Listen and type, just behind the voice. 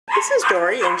This is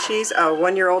Dory, and she's a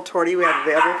 1-year-old Tortie we have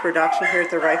available for adoption here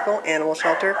at the Rifle Animal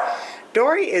Shelter.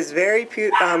 Dory is very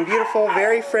beautiful,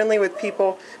 very friendly with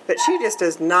people, but she just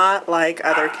does not like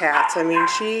other cats. I mean,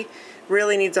 she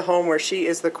really needs a home where she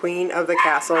is the queen of the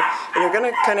castle, and you're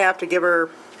going to kind of have to give her,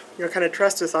 kind of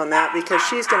trust us on that, because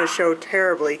she's going to show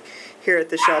terribly here at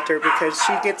the shelter because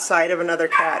she gets sight of another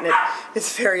cat, and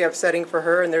it's very upsetting for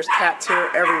her, and there's cats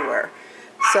here everywhere.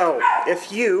 So,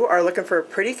 if you are looking for a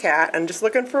pretty cat and just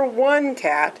looking for one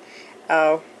cat,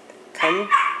 come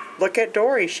look at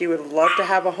Dory. She would love to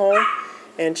have a home,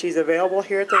 and she's available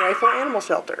here at the Rifle Animal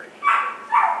Shelter.